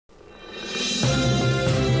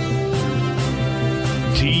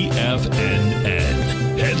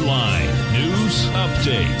TFNN. Headline News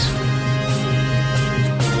Update.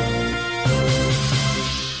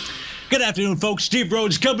 Good afternoon, folks. Steve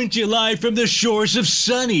Rhodes coming to you live from the shores of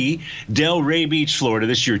sunny Delray Beach, Florida.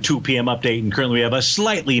 This is your 2 p.m. update, and currently we have a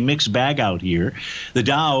slightly mixed bag out here. The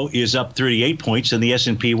Dow is up 38 points, and the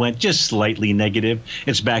S&P went just slightly negative.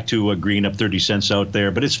 It's back to a green, up 30 cents out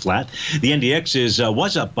there, but it's flat. The NDX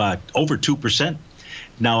was up over 2%.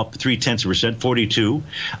 Now up 0.3%, 42.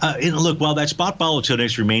 Look, while that spot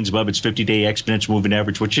volatility remains above its 50-day exponential moving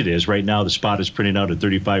average, which it is right now, the spot is printing out at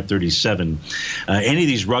 35.37. Any of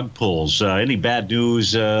these rug pulls, any bad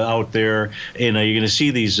news out there, you're going to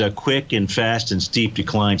see these quick and fast and steep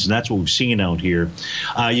declines, and that's what we've seen out here.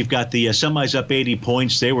 You've got the semis up 80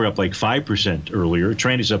 points. They were up like 5% earlier.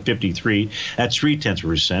 Trend is up 53. That's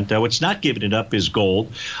 0.3%. What's not giving it up is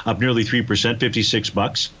gold, up nearly 3%,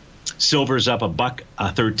 $56. Silver's up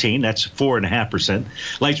 $1.13. That's 4.5%.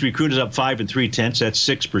 Light Sweet Crude is up 5 3/10. That's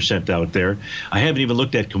 6% out there. I haven't even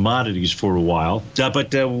looked at commodities for a while,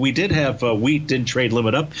 but we did have wheat didn't trade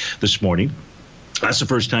limit up this morning. That's the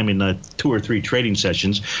first time in 2 or 3 trading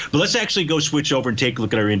sessions. But let's actually go switch over and take a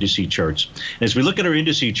look at our indice charts. And as we look at our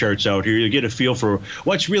indice charts out here, you get a feel for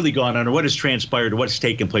what's really gone on or what has transpired or what's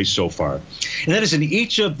taken place so far. And that is in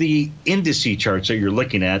each of the indice charts that you're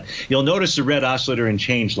looking at, you'll notice the red oscillator and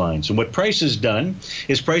change lines. And what price has done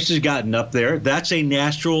is price has gotten up there. That's a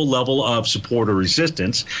natural level of support or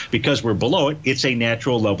resistance. Because we're below it, it's a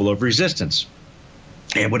natural level of resistance.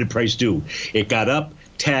 And what did price do? It got up,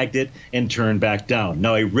 tagged it, and turned back down.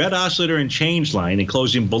 Now, a red oscillator and change line and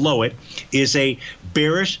closing below it is a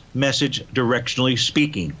bearish message directionally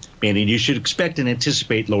speaking, meaning you should expect and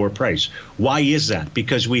anticipate lower price. Why is that?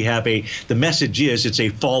 Because we have the message is it's a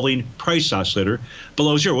falling price oscillator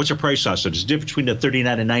below zero. What's a price oscillator? It's the difference between the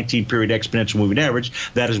 39 and 19 period exponential moving average.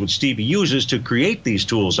 That is what Stevie uses to create these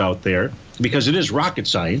tools out there, because it is rocket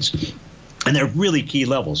science. And they're really key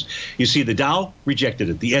levels. You see the Dow rejected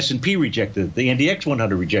it. The S&P rejected it. The NDX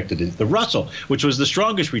 100 rejected it. The Russell, which was the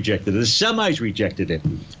strongest, rejected it. The semis rejected it.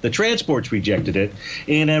 The transports rejected it.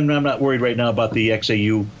 And I'm not worried right now about the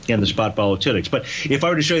XAU and the spot volatilities. But if I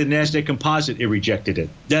were to show you the NASDAQ composite, it rejected it.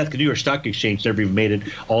 The New York Stock Exchange never even made it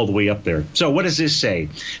all the way up there. So what does this say?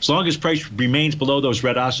 As long as price remains below those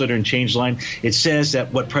red oscillator and change line, it says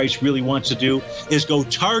that what price really wants to do is go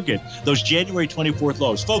target those January 24th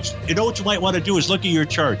lows. Folks, you know what you might want to do is look at your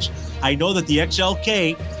charts. I know that the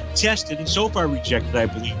XLK tested and so far rejected, I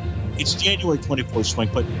believe. It's January 24th swing,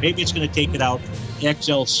 but maybe it's going to take it out.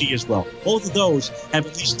 XLC as well. Both of those have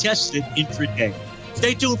at least tested intraday.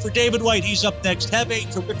 Stay tuned for David White. He's up next. Have a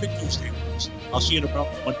terrific Tuesday. I'll see you in about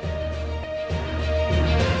 1 minute.